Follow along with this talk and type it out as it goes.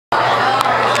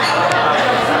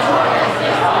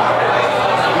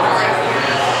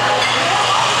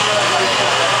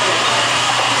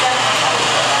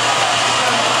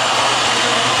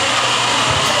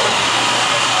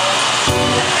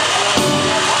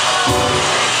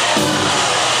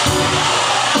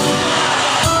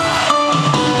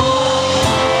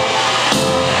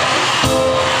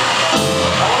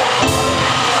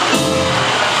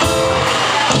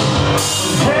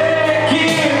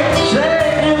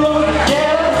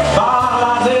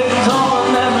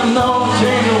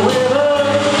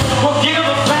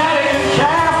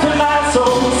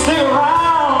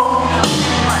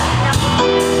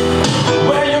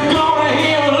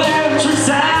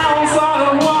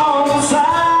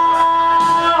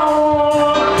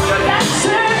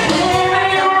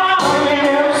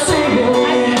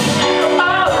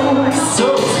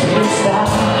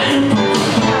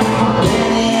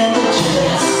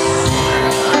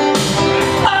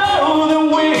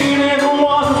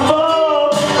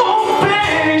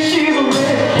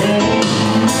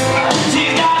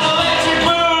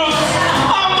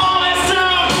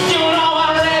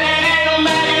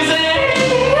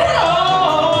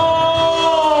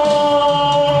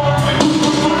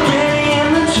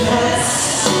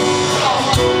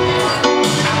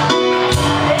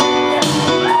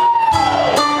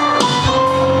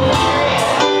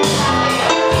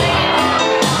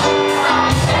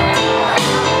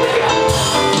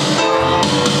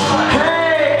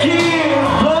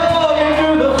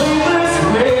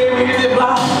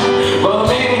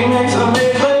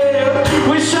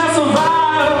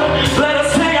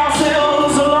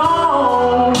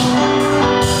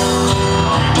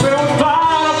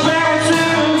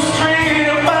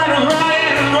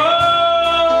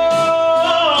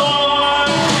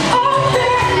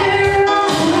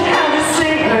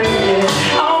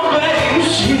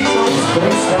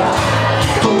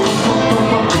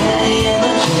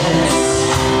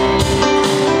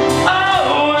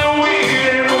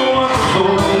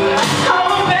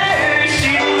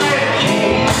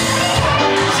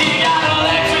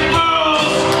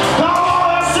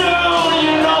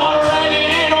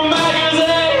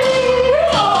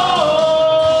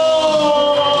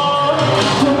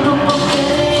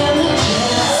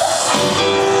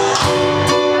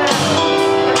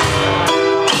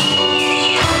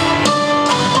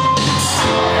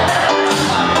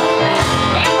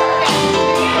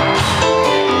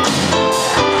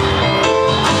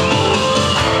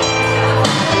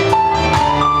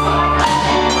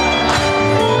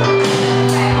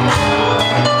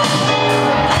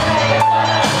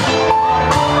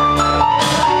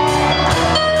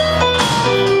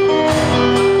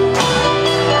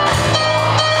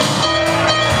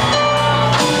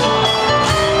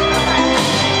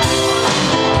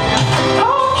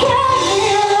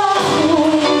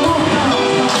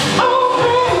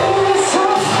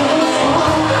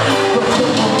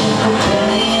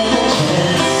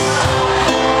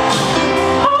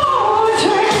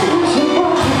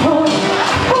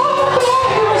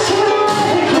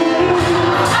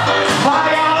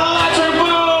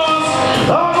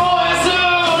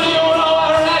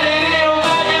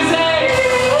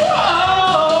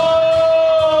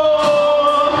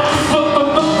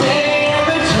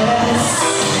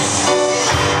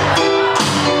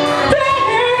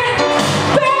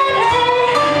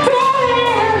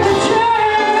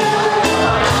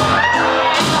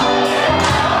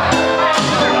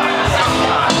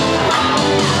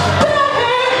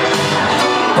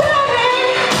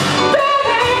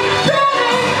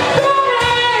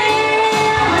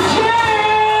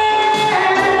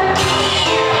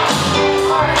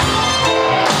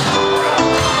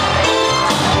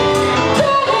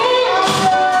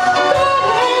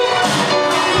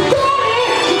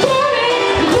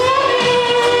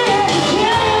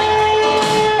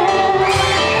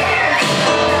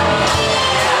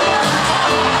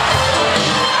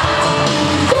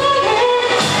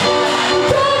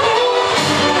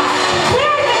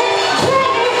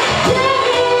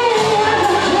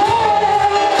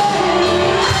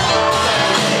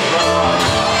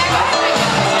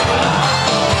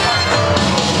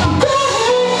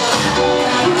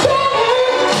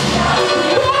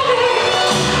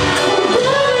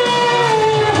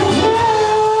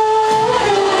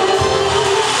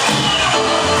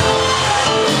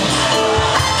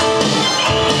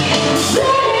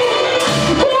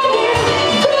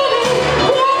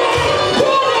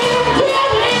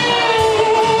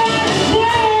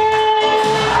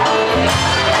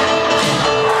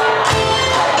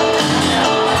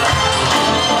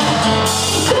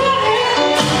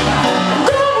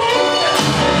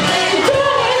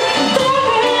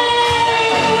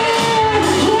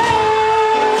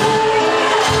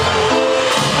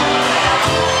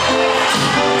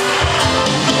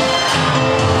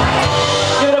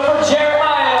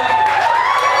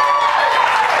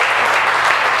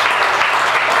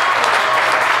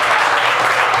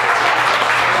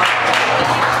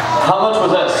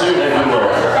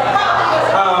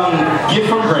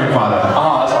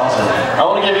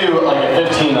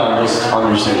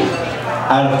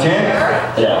Out of 10?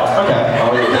 Yeah. Okay.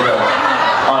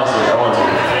 Honestly, I want to.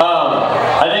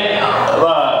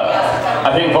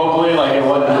 I think vocally, like, it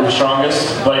wasn't the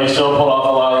strongest, but you still pulled off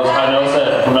a lot of those high notes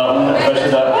that from Elton,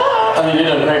 especially that. I mean, you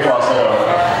did a great falsetto,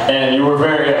 and you were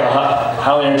very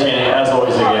highly entertaining as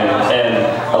always again. And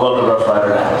I love the Rough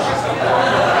Rider.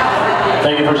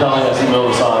 Thank you for telling us in the middle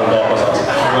of the song. That was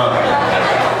awesome.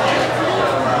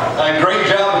 Great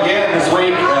job again this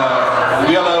week.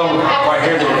 We all know right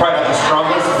here that you're probably not the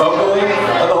strongest vocally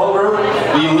of the whole group,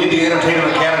 but you lead the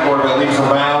entertainment category by leaps and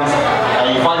bounds.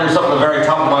 You find yourself at the very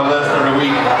top of my list every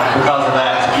week because of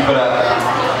that, so keep it up.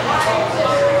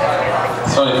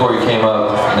 It's funny, before you came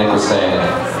up, Nick was saying,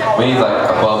 we need like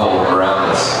a bubble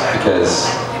around us, because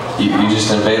you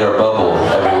just invade our bubble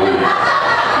every week.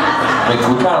 I mean,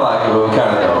 we kind of like it, but we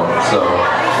kind of don't, so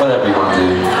whatever you want to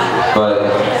do. But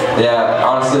yeah,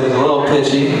 honestly, it's a little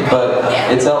pitchy, but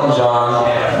it's Elton John,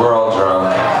 we're all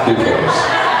drunk, who cares?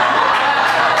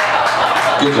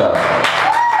 Good job.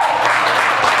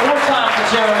 One more time for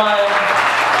Jeremiah.